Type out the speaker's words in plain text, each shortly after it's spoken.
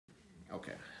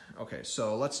Okay,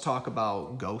 so let's talk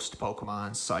about ghost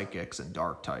Pokemon, psychics, and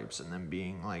dark types, and them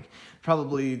being like,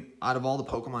 probably out of all the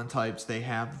Pokemon types, they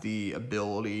have the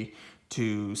ability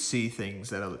to see things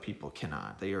that other people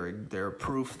cannot. They're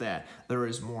proof that there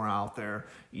is more out there,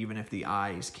 even if the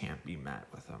eyes can't be met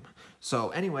with them. So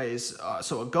anyways,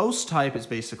 so a ghost type is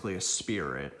basically a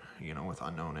spirit, you know, with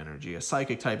unknown energy. A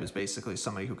psychic type is basically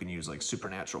somebody who can use like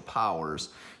supernatural powers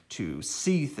to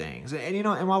see things. And you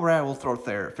know, and while we're at it, we'll throw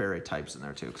fairy types in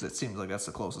there too, because it seems like that's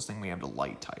the closest thing we have to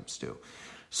light types too.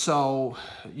 So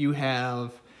you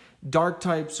have dark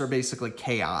types are basically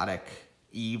chaotic,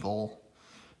 evil,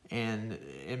 and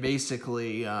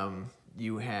basically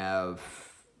you have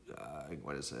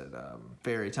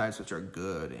fairy types, which are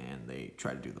good, and they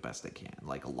try to do the best they can,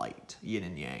 like a light, yin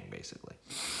and yang, basically.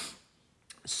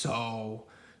 So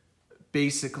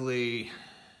basically,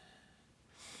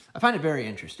 I find it very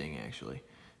interesting, actually,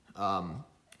 how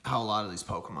a lot of these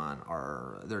Pokemon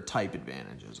are, their type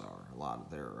advantages are, a lot of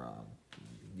their,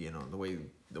 you know, the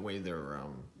way they're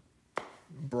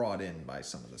brought in by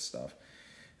some of this stuff.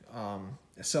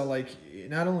 So like,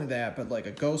 not only that, but like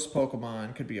a ghost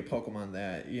Pokemon could be a Pokemon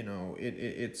that, you know,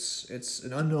 it's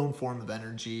an unknown form of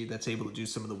energy that's able to do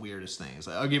some of the weirdest things.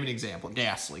 I'll give you an example.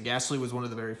 Ghastly. Ghastly was one of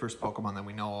the very first Pokemon that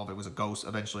we know of. It was a ghost,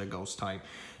 eventually a ghost type.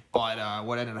 But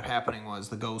what ended up happening was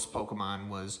the ghost Pokemon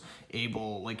was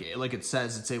able, like it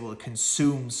says, it's able to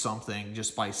consume something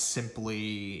just by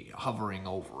simply hovering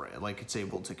over it. Like it's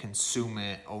able to consume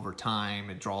it over time.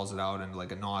 It draws it out into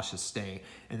like a nauseous state,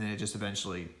 and then it just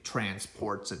eventually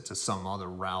transports it to some other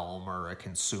realm, or it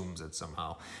consumes it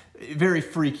somehow. Very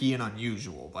freaky and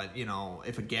unusual, but you know,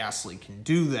 if a Ghastly can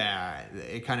do that,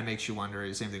 it kind of makes you wonder.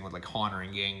 The same thing with like Haunter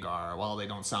and Gengar. Well, they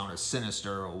don't sound as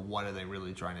sinister, or what are they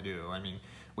really trying to do? I mean,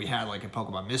 we had like in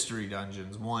Pokemon Mystery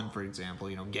Dungeons 1, for example,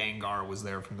 you know, Gengar was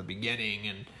there from the beginning,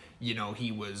 and, you know,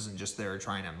 he wasn't just there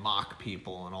trying to mock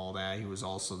people and all that. He was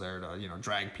also there to, you know,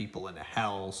 drag people into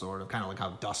hell, sort of, kind of like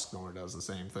how Dusknoir does the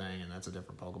same thing, and that's a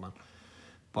different Pokemon.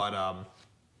 But,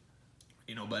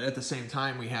 you know, but at the same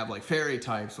time, we have like fairy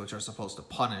types, which are supposed to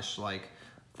punish like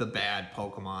the bad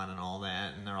Pokemon and all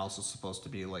that, and they're also supposed to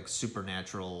be like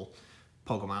supernatural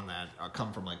Pokemon that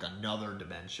come from like another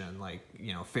dimension, like,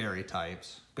 you know, fairy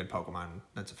types. Good Pokemon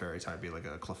that's a fairy type be like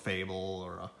a Clefable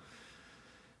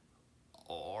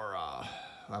or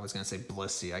I was gonna say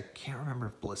Blissey. I can't remember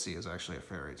if Blissey is actually a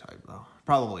fairy type though.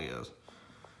 Probably is.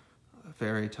 A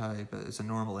fairy type. It's a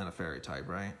normal and a fairy type,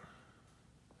 right?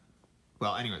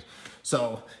 Well, anyways,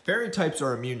 so fairy types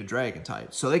are immune to dragon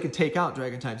types, so they can take out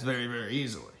dragon types very, very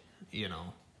easily, you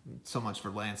know. So much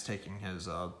for Lance taking his,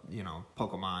 you know,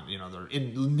 Pokemon, you know, they're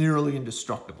nearly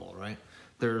indestructible, right?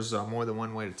 There's more than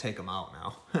one way to take them out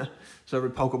now. So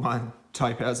every Pokemon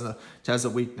type has a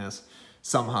weakness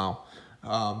somehow.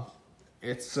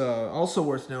 It's also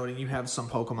worth noting you have some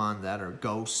Pokemon that are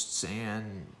ghosts,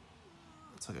 and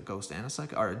it's like a ghost and a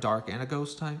psychic, or a dark and a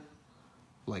ghost type.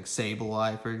 Like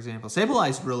Sableye, for example. Sableye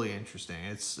is really interesting.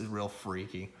 It's real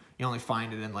freaky. You only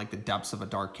find it in like the depths of a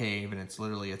dark cave, and it's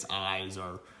literally its eyes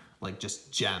are like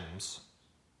just gems.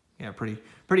 Yeah, pretty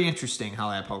interesting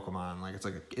how that Pokemon, like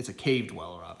it's a cave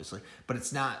dweller obviously, but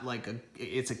it's not like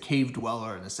it's a cave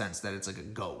dweller in the sense that it's like a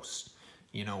ghost.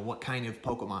 You know, what kind of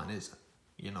Pokemon is it?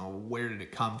 You know, where did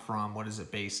it come from? What is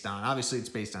it based on? Obviously it's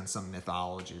based on some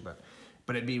mythology, but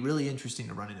it'd be really interesting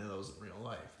to run into those in real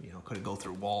life. You know, could it go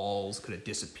through walls? Could it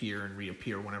disappear and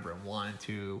reappear whenever it wanted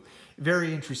to?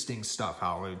 Very interesting stuff,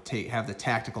 how it would have the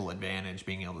tactical advantage,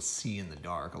 being able to see in the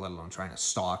dark, let alone trying to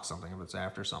stalk something if it's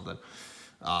after something.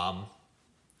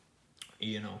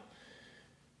 You know.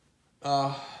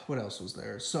 What else was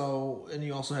there? So, and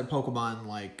you also had Pokemon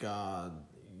like, oh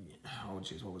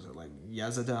geez, what was it? Like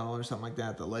Yazadel or something like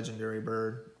that, the legendary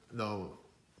bird, though.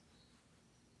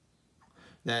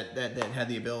 That had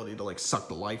the ability to like suck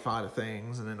the life out of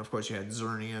things, and then of course you had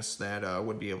Xerneas that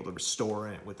would be able to restore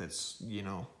it with its, you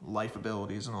know, life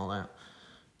abilities and all that.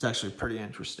 It's actually pretty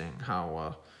interesting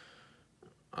how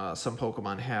some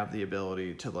Pokemon have the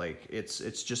ability to like it's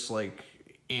just like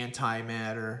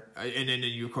antimatter, and then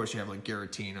you of course you have like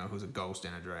Giratina, who's a ghost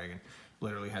and a dragon,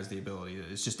 literally has the ability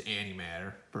that it's just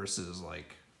antimatter versus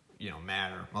like, you know,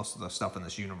 matter. Most of the stuff in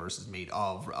this universe is made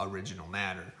of original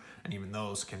matter. And even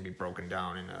those can be broken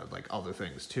down into like other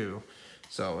things too.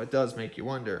 So it does make you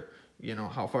wonder, you know,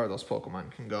 how far those Pokemon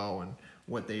can go and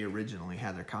what they originally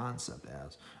had their concept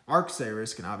as.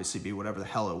 Arcturus can obviously be whatever the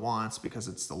hell it wants because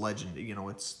it's the legend, you know,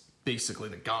 it's basically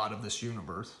the god of this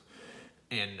universe.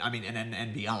 And I mean,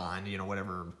 and beyond, you know,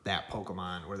 whatever that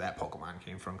Pokemon, where that Pokemon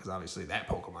came from, because obviously that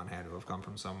Pokemon had to have come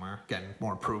from somewhere. Getting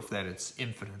more proof that it's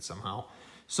infinite somehow.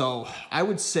 So I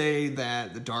would say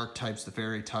that the dark types, the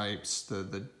fairy types,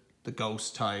 the The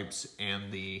ghost types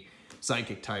and the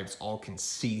psychic types all can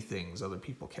see things other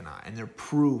people cannot. And they're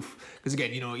proof, because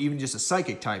again, even just a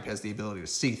psychic type has the ability to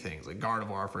see things. Like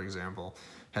Gardevoir, for example,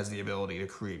 has the ability to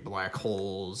create black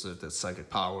holes with its psychic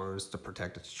powers to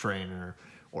protect its trainer,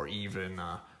 or even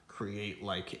create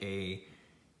like it's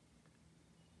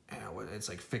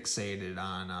like fixated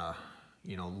on,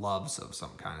 loves of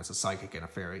some kind. It's a psychic and a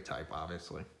fairy type,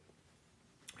 obviously.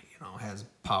 Has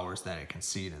powers that it can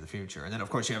see into the future. And then, of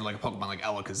course, you have like a Pokemon like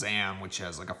Alakazam, which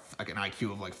has like an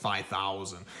IQ of like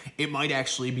 5,000. It might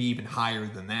actually be even higher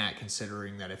than that,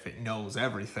 considering that if it knows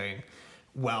everything,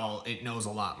 well, it knows a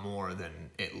lot more than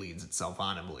it leads itself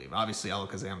on to believe. Obviously,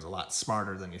 Alakazam's a lot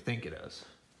smarter than you think it is.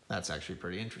 That's actually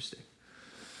pretty interesting.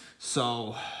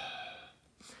 So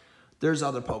there's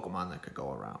other Pokemon that could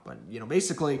go around. But,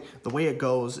 basically, the way it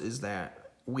goes is that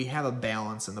we have a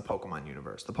balance in the Pokemon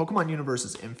universe. The Pokemon universe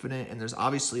is infinite, and there's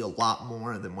obviously a lot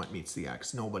more than what meets the eye.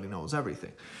 Nobody knows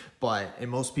everything. And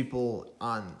most people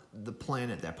on the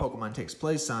planet that Pokemon takes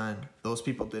place on, those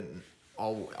people didn't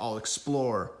all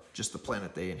explore just the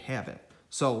planet they inhabit.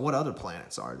 So what other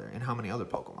planets are there, and how many other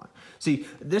Pokemon? See,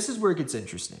 this is where it gets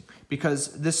interesting,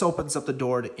 because this opens up the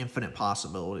door to infinite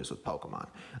possibilities with Pokemon.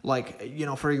 Like,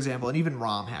 for example, and even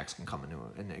ROM hacks can come into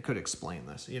it, and it could explain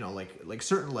this. Like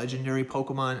certain legendary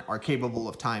Pokemon are capable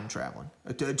of time traveling.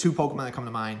 Two Pokemon that come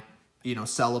to mind,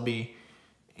 Celebi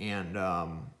and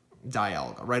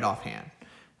Dialga, right offhand.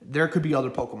 There could be other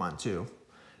Pokemon too,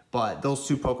 but those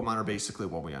two Pokemon are basically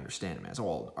what we understand them as.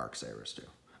 Well, Arcturus too,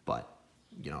 but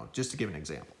just to give an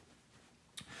example.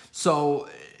 So,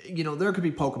 there could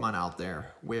be Pokemon out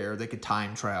there where they could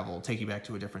time travel, take you back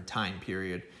to a different time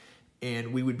period,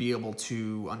 and we would be able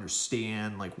to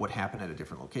understand, like, what happened at a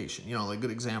different location. Like, a good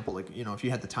example, like, if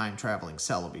you had the time traveling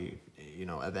Celebi,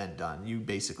 event done, you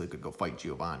basically could go fight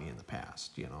Giovanni in the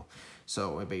past,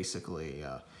 So it basically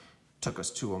took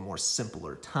us to a more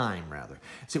simpler time, rather.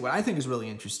 See, what I think is really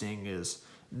interesting is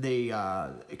they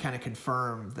kind of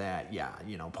confirmed that,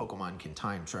 Pokemon can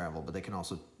time travel, but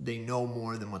they know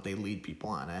more than what they lead people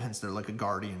on. Hence, they're like a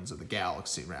Guardians of the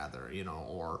Galaxy, rather,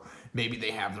 or maybe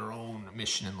they have their own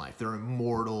mission in life. They're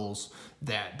immortals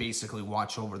that basically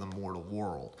watch over the mortal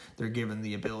world. They're given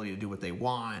the ability to do what they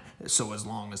want, so as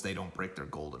long as they don't break their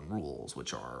golden rules,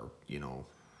 which are,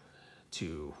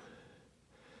 to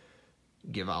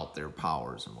give out their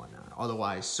powers and whatnot.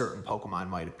 Otherwise, certain Pokemon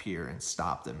might appear and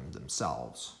stop them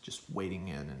themselves, just waiting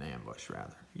in an ambush,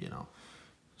 rather,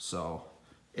 So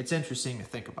it's interesting to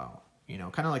think about,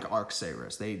 kind of like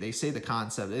Arcturus. They say the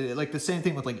concept, like the same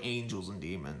thing with like angels and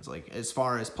demons, like as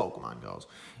far as Pokemon goes.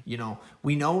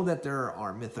 We know that there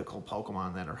are mythical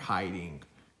Pokemon that are hiding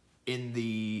in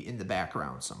the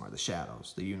background somewhere, the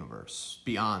shadows, the universe,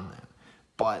 beyond that.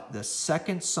 But the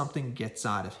second something gets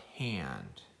out of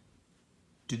hand,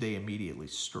 do they immediately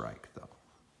strike, though?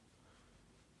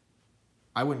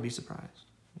 I wouldn't be surprised,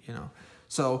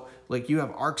 So, like, you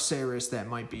have Arcturus that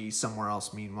might be somewhere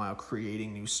else, meanwhile,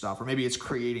 creating new stuff. Or maybe it's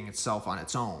creating itself on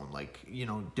its own, like,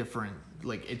 different,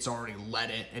 like, it's already let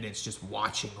it, and it's just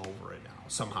watching over it now,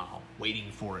 somehow, waiting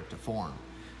for it to form.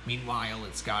 Meanwhile,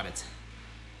 it's got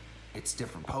its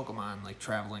different Pokemon, like,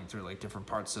 traveling through, like, different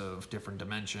parts of different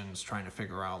dimensions, trying to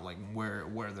figure out, like,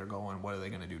 where they're going, what are they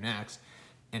going to do next.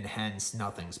 And hence,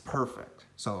 nothing's perfect.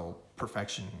 So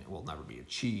perfection will never be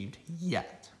achieved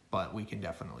yet, but we can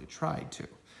definitely try to.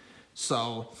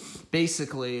 So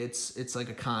basically, it's like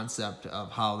a concept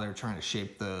of how they're trying to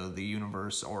shape the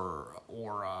universe or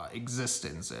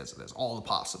existence as it is, all the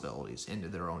possibilities into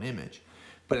their own image.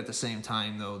 But at the same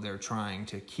time, though, they're trying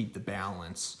to keep the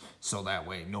balance so that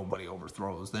way nobody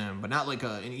overthrows them. But not like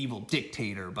an evil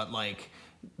dictator,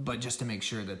 but just to make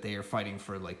sure that they are fighting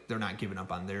for, like, they're not giving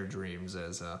up on their dreams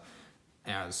as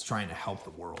trying to help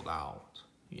the world out,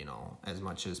 as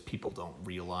much as people don't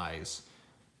realize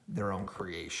their own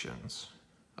creations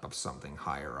of something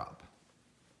higher up,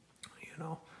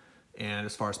 And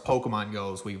as far as Pokemon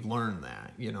goes, we've learned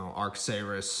that,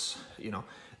 Arcturus,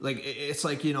 like, it's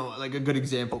like, like a good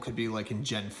example could be like in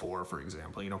Gen 4, for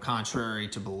example, contrary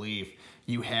to belief,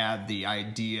 you had the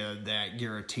idea that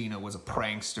Giratina was a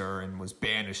prankster and was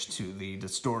banished to the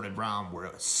distorted realm where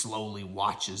it slowly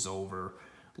watches over,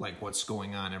 like, what's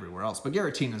going on everywhere else. But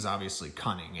Giratina is obviously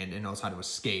cunning and it knows how to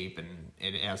escape, and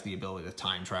it has the ability to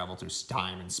time travel through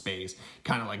time and space,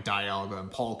 kind of like Dialga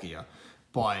and Palkia.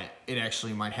 But it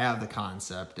actually might have the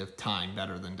concept of time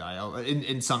better than Dialga.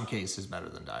 In some cases, better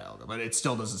than Dialga. But it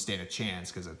still doesn't stand a chance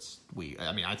because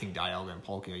I think Dialga and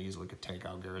Palkia easily could take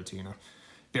out Giratina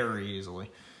very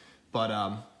easily.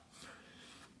 But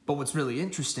what's really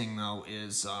interesting, though,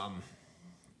 is,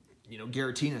 you know,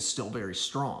 Giratina is still very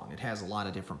strong. It has a lot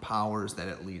of different powers that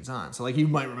it leads on. So, like, you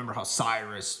might remember how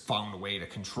Cyrus found a way to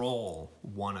control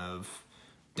one of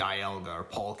Dialga or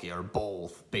Palkia or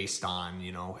both based on,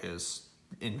 you know, his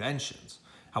inventions.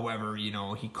 However, you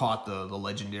know, he caught the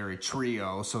legendary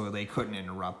trio, so they couldn't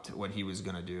interrupt what he was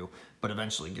going to do. But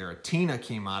eventually Giratina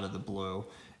came out of the blue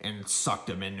and sucked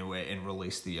him into it and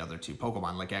released the other two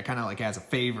Pokemon. Like, I kind of like as a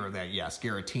favor that, yes,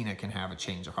 Giratina can have a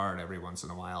change of heart every once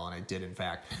in a while. And I did, in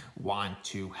fact, want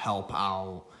to help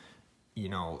out, you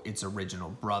know, its original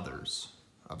brothers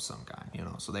of some kind, you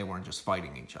know, so they weren't just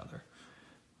fighting each other.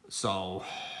 So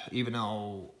even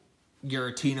though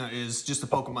Giratina is just a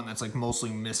Pokemon that's like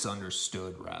mostly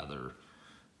misunderstood, rather,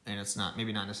 and it's not,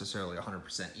 maybe not necessarily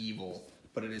 100% evil,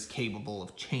 but it is capable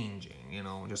of changing, you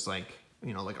know, just like,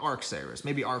 you know, like Arcserys.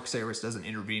 Maybe Arcserys doesn't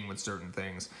intervene with certain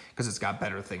things because it's got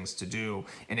better things to do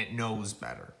and it knows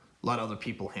better. Let other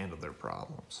people handle their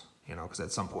problems, you know, because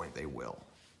at some point they will,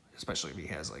 especially if he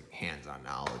has like hands-on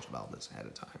knowledge about this ahead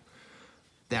of time.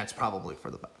 That's probably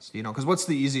for the best, you know, because what's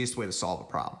the easiest way to solve a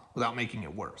problem without making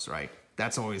it worse, right?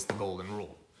 That's always the golden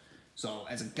rule. So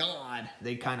as a god,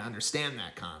 they kind of understand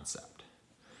that concept.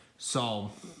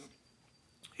 So,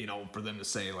 you know, for them to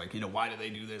say like, you know, why do they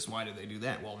do this? Why do they do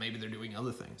that? Well, maybe they're doing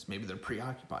other things. Maybe they're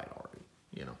preoccupied already,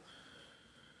 you know.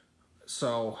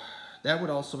 So that would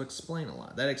also explain a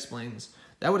lot. That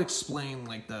would explain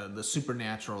like the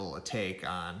supernatural take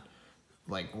on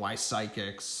like why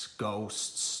psychics,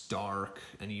 ghosts, dark,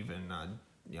 and even,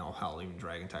 you know, hell, even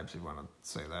dragon types, if you want to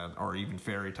say that, or even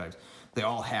fairy types, they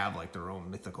all have like their own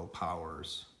mythical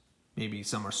powers. Maybe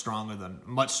some are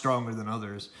much stronger than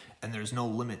others, and there's no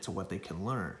limit to what they can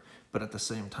learn. But at the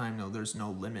same time, no, there's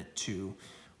no limit to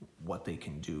what they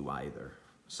can do either.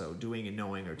 So doing and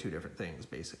knowing are two different things,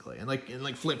 basically. And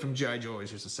like Flip from G.I. Joe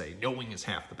always used to say, knowing is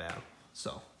half the battle.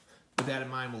 So with that in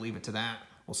mind, we'll leave it to that.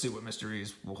 We'll see what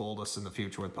mysteries will hold us in the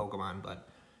future with Pokemon, but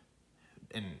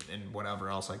and whatever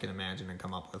else I can imagine and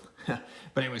come up with.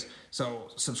 But anyways,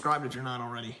 so subscribe if you're not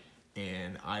already,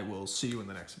 and I will see you in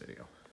the next video.